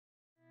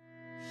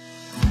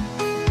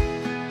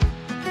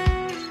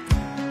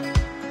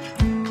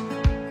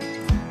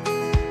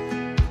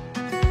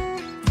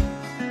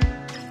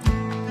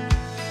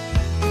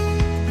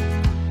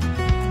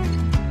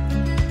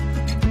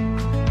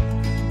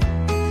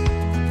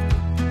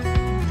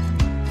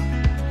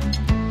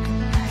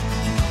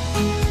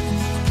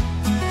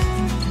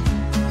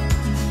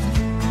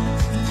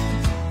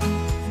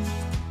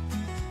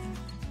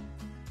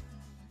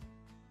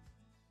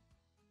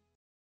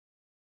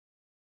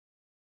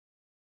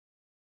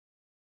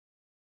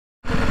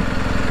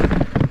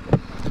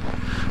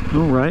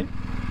Alright,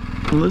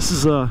 well, this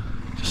is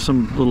just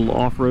some little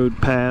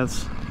off-road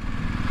paths.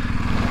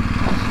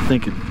 I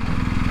think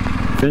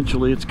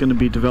eventually it's going to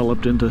be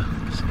developed into a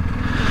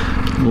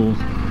little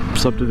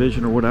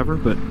subdivision or whatever,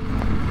 but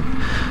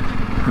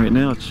right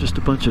now it's just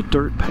a bunch of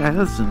dirt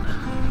paths, and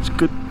it's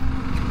good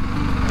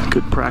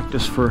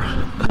practice for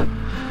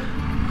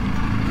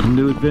a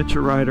new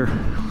adventure rider,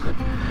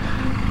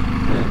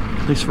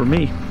 at least for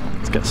me.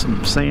 It's got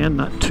some sand,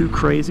 not too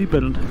crazy,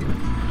 but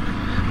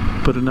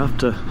enough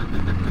to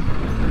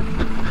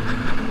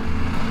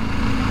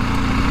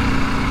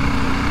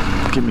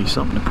give me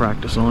something to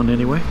practice on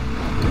anyway.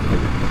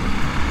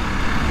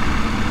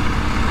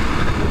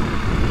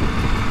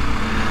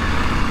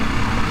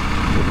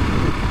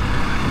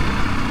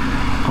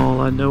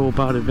 All I know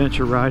about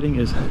adventure riding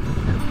is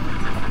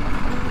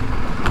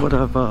what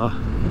I've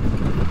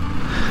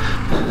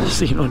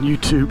seen on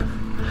YouTube.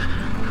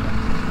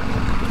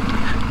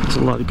 There's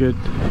a lot of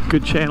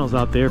good channels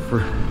out there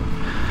for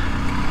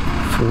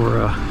you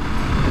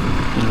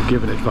know,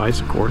 giving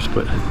advice, of course,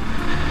 but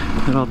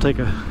then I'll take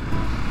a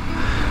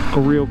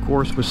real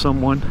course with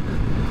someone,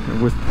 or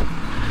with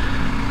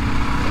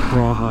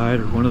Rawhide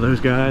or one of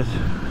those guys,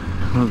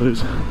 one of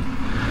those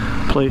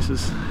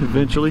places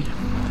eventually.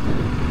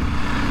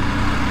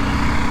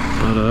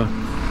 But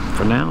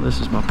for now,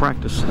 this is my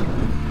practice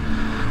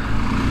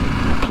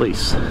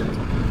place.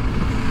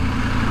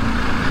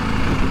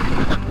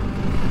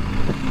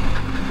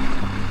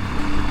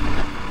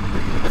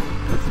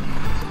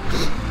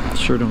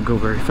 Sure don't go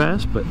very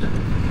fast, but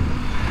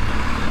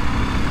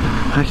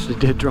I actually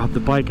did drop the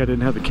bike. I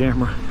didn't have the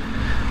camera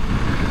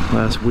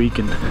last week,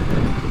 and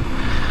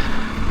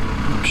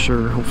I'm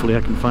sure hopefully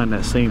I can find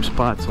that same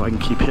spot so I can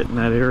keep hitting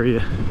that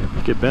area,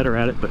 get better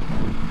at it. But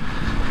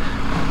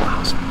I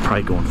was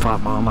probably going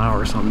 5 miles an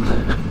hour or something.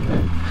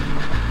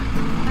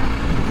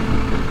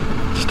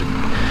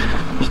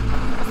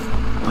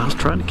 I was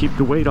trying to keep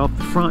the weight off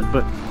the front,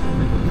 but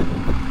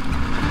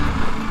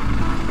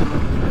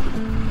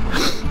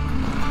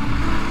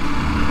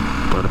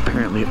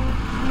apparently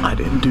I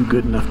didn't do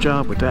good enough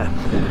job with that,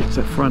 because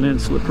that front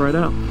end slipped right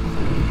out.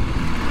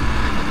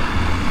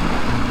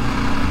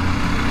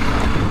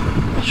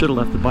 I should have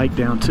left the bike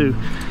down too.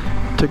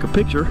 Took a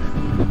picture,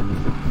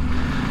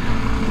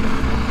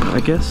 but I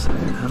guess,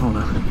 I don't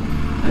know.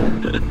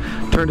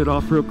 Turned it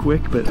off real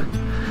quick, but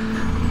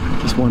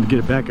just wanted to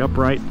get it back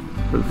upright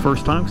for the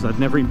first time, because I'd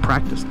never even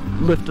practiced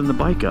lifting the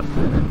bike up.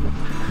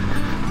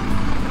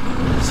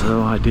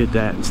 So I did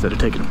that instead of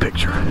taking a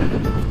picture.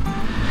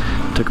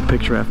 Took a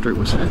picture after it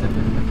was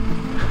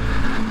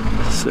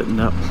sitting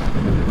up.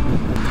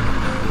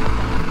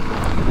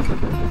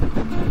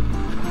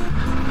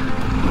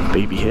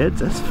 Baby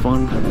heads, that's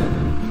fun.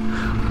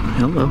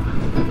 Hello.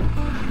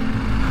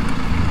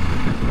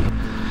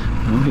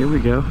 Oh, here we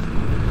go.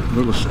 A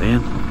little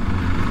sand.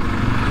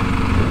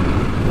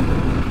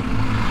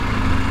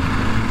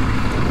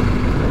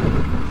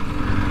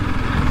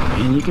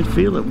 And you can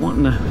feel it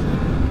wanting to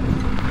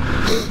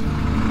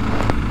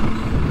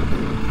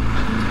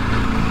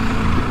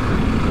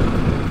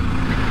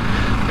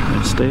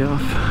stay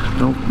off.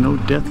 No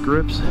death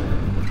grips.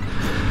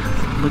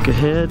 Look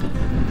ahead.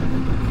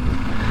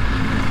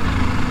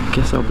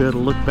 Guess I'll be able to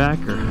look back,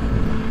 or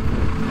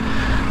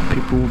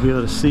people will be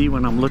able to see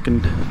when I'm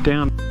looking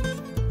down.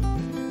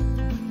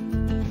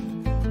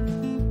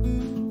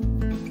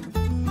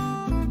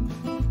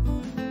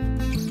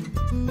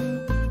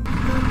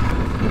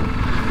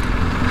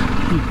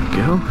 Here we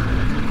go.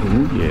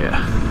 Oh yeah.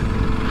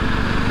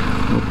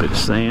 A little bit of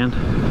sand. I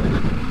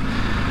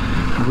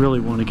really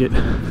want to get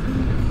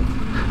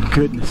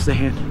good in the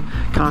sand,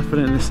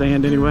 confident in the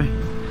sand anyway. I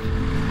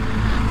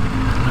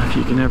don't know if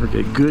you can ever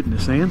get good in the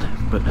sand,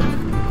 but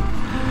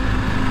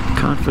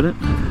confident.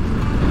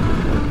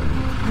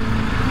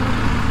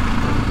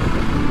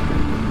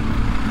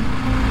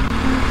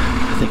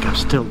 I think I'm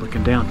still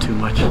looking down too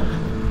much.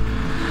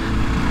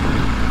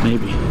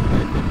 Maybe.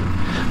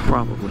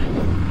 Probably.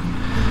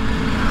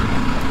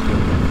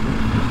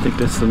 I think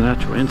that's the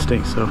natural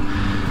instinct, so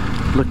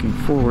looking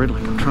forward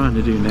like I'm trying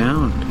to do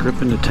now and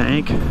gripping the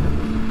tank.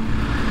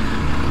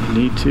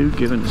 Need to,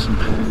 giving it some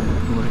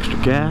little extra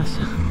gas.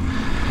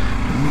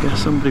 And we got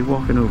somebody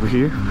walking over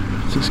here.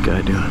 What's this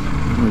guy doing?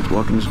 Oh, he's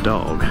walking his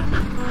dog.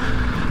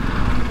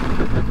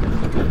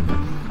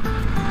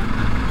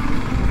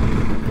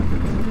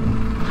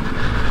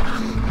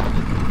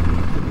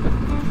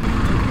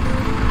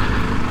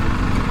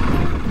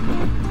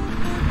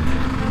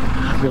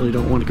 I really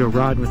don't want to go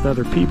riding with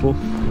other people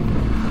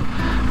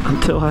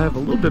until I have a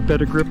little bit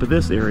better grip of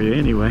this area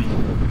anyway.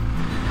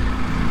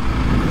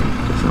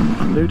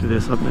 I'm new to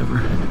this. I've never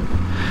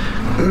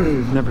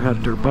had a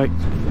dirt bike.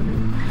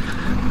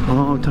 A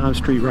long time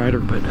street rider,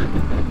 but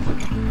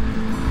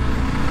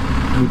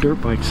no dirt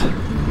bikes.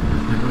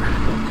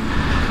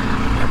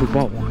 Never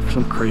bought one for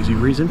some crazy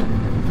reason.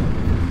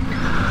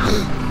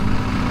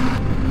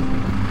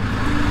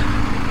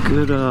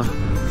 Good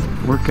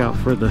workout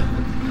for the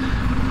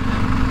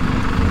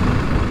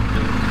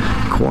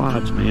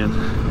quads, man.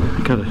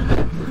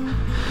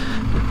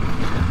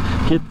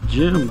 hit the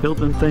gym, build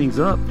them things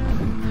up,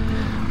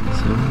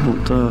 so it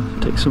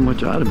won't take so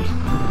much out of me.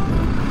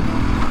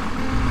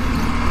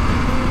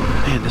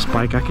 Man, this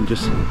bike,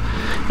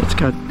 it's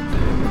got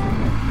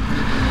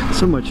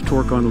so much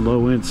torque on the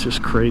low end, it's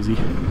just crazy.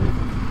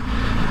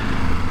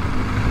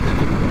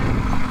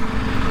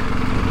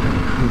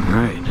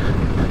 Alright.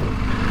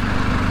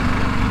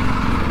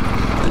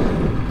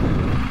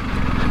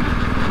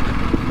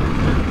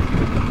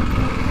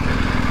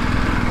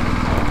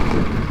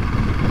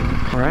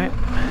 Alright.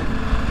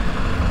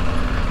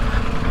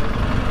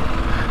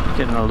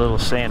 Getting a little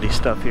sandy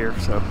stuff here,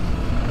 so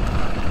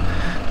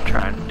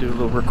trying to do a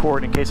little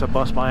recording in case I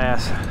bust my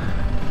ass.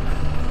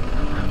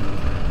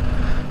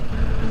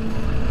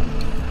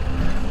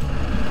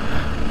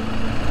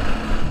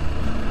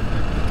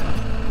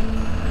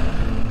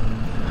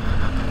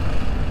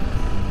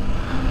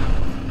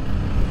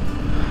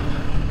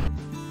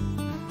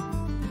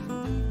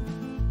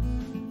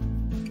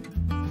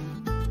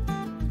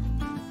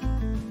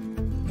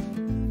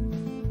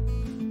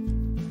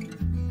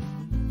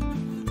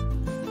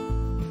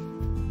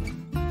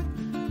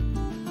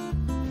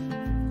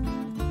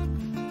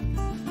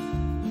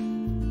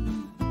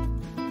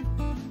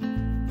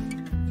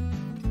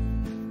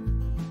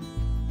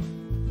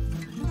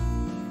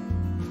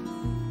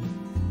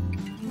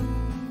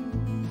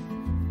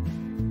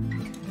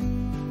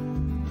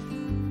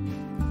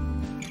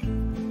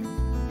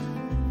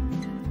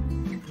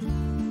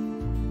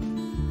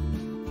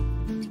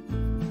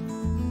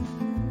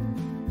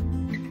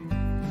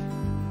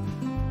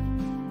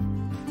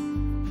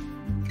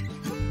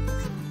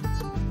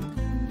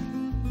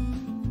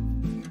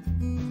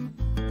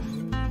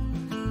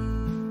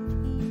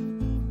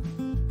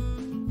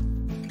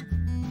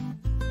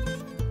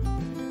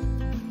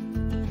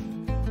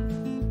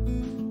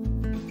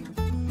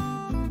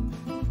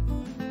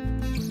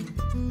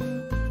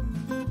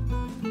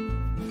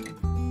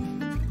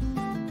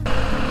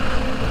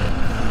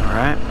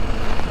 Alright.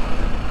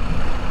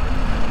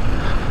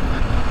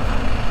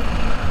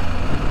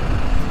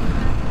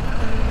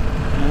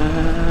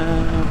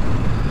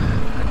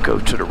 Go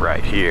to the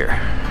right here.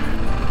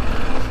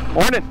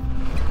 Morning!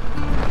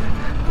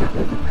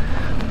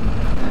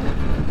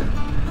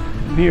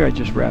 From here I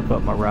just wrap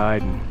up my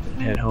ride and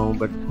head home,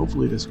 but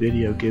hopefully this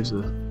video gives a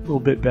little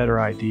bit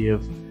better idea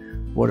of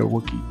what a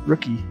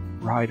rookie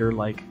rider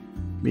like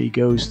me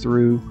goes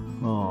through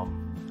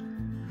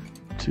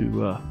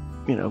to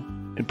you know,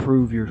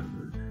 improve your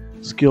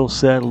skill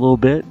set a little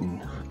bit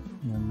and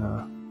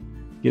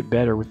get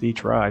better with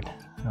each ride.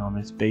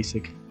 It's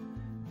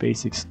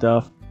basic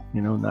stuff,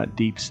 you know, not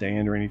deep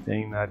sand or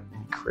anything, not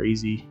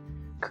crazy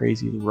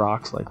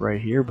rocks like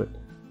right here, but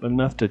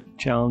enough to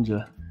challenge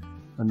a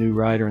new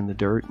rider in the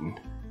dirt and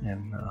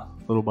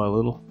little by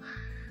little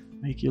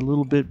make you a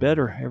little bit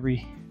better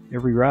every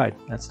ride.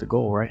 That's the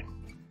goal, right?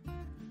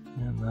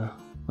 And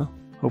well,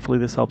 hopefully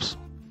this helps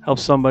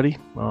somebody.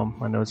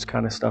 I know it's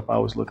kind of stuff I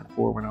was looking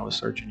for when I was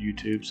searching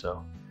YouTube,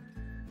 so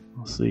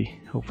we'll see.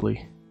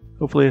 Hopefully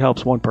it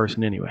helps one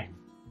person anyway.